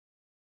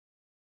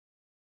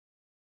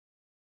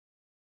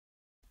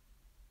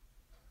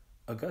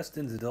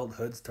Augustine's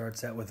adulthood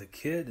starts out with a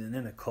kid and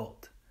then a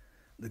cult.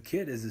 The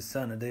kid is his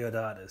son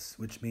Adeodatus,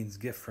 which means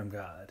gift from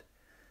God.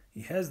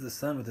 He has the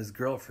son with his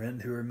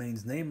girlfriend, who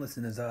remains nameless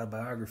in his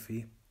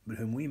autobiography, but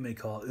whom we may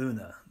call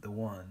Una, the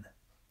One.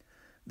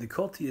 The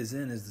cult he is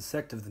in is the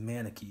sect of the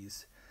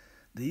Manichees.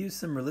 They use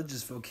some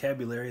religious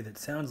vocabulary that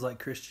sounds like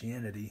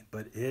Christianity,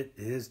 but it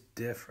is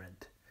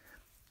different.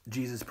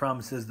 Jesus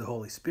promises the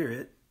Holy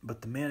Spirit,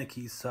 but the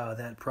Manichees saw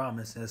that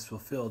promise as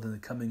fulfilled in the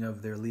coming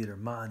of their leader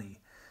Mani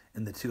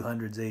in the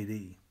 200s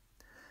AD.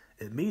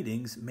 At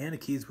meetings,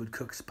 Manichees would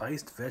cook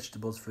spiced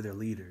vegetables for their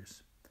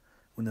leaders.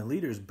 When the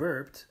leaders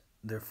burped,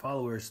 their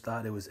followers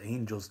thought it was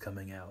angels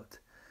coming out.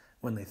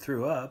 When they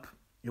threw up,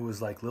 it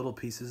was like little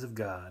pieces of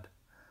God.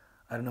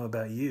 I don't know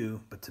about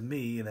you, but to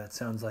me, that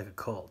sounds like a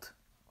cult.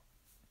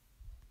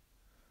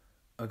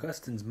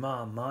 Augustine's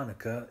mom,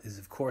 Monica, is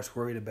of course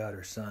worried about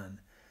her son.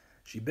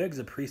 She begs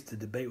a priest to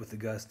debate with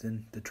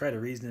Augustine to try to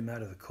reason him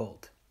out of the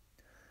cult.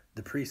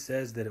 The priest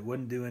says that it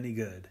wouldn't do any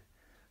good.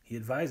 He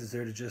advises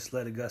her to just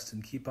let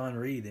Augustine keep on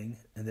reading,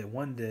 and that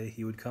one day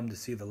he would come to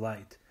see the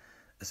light,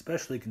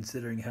 especially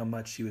considering how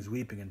much she was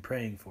weeping and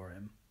praying for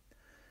him.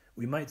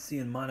 We might see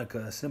in Monica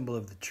a symbol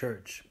of the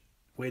church,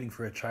 waiting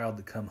for a child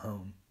to come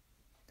home.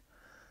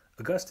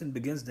 Augustine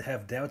begins to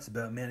have doubts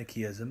about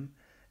Manichaeism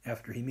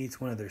after he meets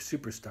one of their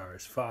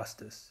superstars,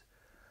 Faustus.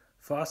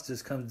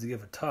 Faustus comes to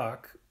give a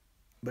talk,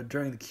 but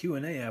during the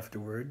Q&A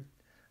afterward,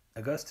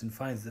 Augustine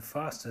finds that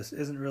Faustus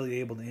isn't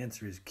really able to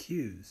answer his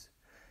cues.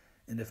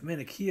 And if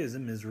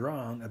Manichaeism is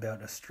wrong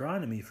about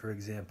astronomy, for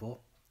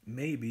example,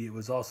 maybe it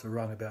was also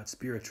wrong about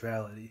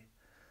spirituality.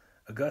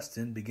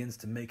 Augustine begins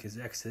to make his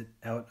exit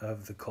out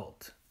of the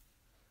cult.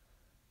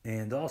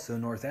 And also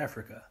North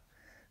Africa.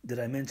 Did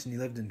I mention he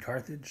lived in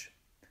Carthage?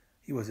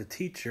 He was a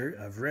teacher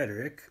of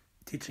rhetoric,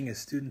 teaching his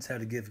students how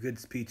to give good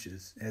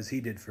speeches, as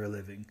he did for a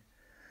living.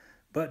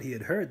 But he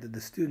had heard that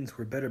the students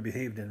were better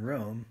behaved in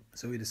Rome,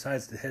 so he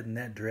decides to head in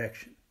that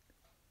direction.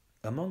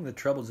 Among the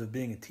troubles of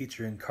being a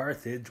teacher in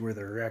Carthage were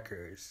the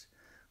wreckers.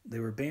 They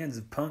were bands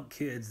of punk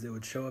kids that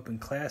would show up in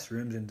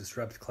classrooms and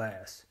disrupt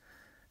class.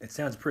 It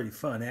sounds pretty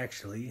fun,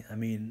 actually. I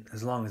mean,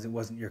 as long as it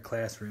wasn't your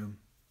classroom.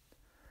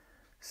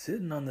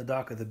 Sitting on the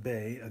dock of the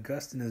bay,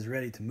 Augustine is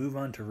ready to move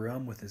on to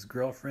Rome with his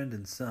girlfriend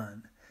and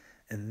son.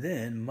 And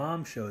then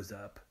Mom shows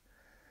up.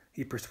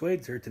 He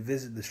persuades her to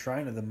visit the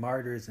shrine of the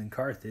martyrs in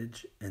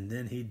Carthage, and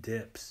then he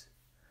dips.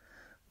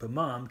 But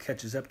Mom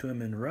catches up to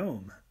him in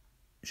Rome.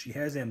 She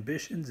has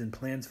ambitions and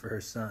plans for her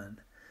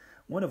son,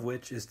 one of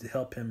which is to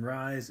help him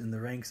rise in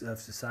the ranks of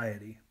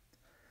society.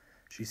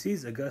 She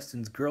sees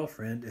Augustine's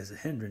girlfriend as a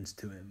hindrance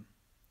to him.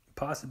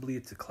 Possibly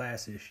it's a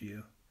class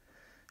issue.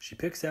 She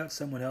picks out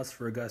someone else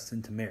for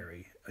Augustine to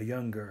marry, a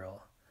young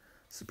girl.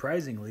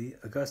 Surprisingly,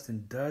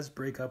 Augustine does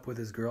break up with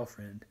his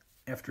girlfriend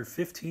after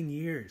 15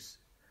 years.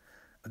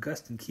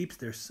 Augustine keeps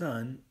their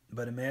son,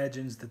 but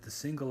imagines that the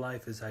single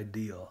life is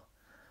ideal.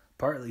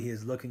 Partly he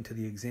is looking to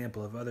the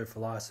example of other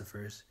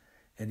philosophers,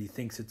 and he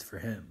thinks it's for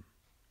him.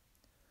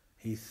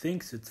 He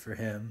thinks it's for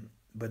him,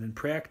 but in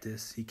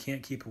practice, he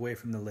can't keep away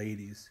from the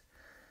ladies.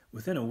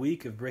 Within a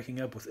week of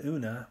breaking up with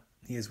Una,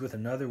 he is with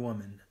another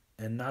woman,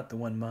 and not the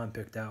one Mom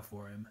picked out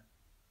for him.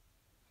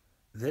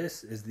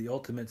 This is the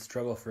ultimate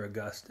struggle for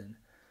Augustine,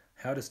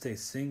 how to stay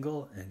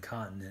single and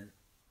continent.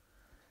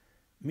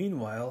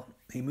 Meanwhile,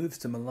 he moves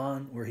to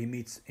Milan where he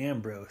meets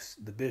Ambrose,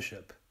 the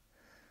bishop.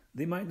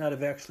 They might not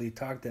have actually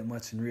talked that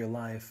much in real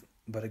life,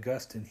 but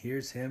Augustine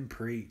hears him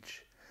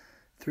preach.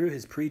 Through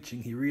his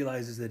preaching, he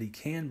realizes that he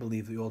can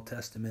believe the Old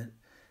Testament,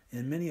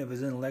 and many of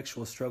his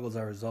intellectual struggles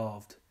are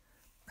resolved.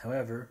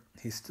 However,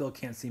 he still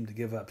can't seem to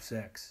give up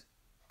sex.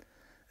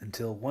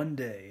 Until one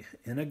day,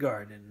 in a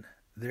garden,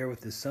 there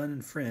with his son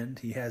and friend,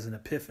 he has an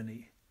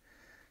epiphany.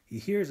 He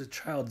hears a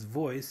child's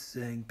voice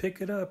saying, "Pick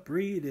it up,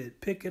 read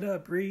it, pick it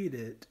up, read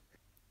it."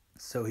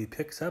 So he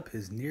picks up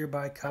his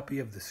nearby copy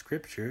of the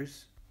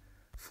scriptures,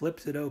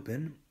 flips it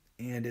open,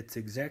 and it's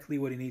exactly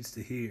what he needs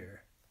to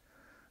hear.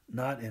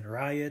 Not in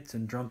riots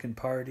and drunken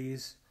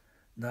parties,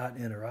 not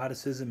in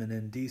eroticism and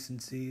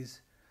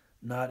indecencies,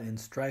 not in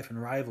strife and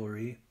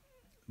rivalry,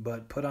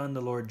 but put on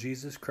the Lord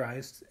Jesus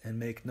Christ and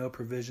make no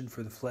provision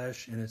for the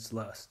flesh and its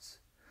lusts.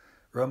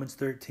 Romans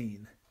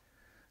 13.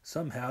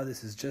 Somehow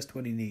this is just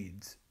what he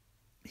needs.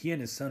 He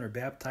and his son are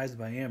baptized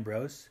by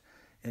Ambrose,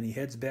 and he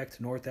heads back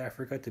to North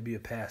Africa to be a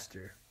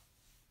pastor.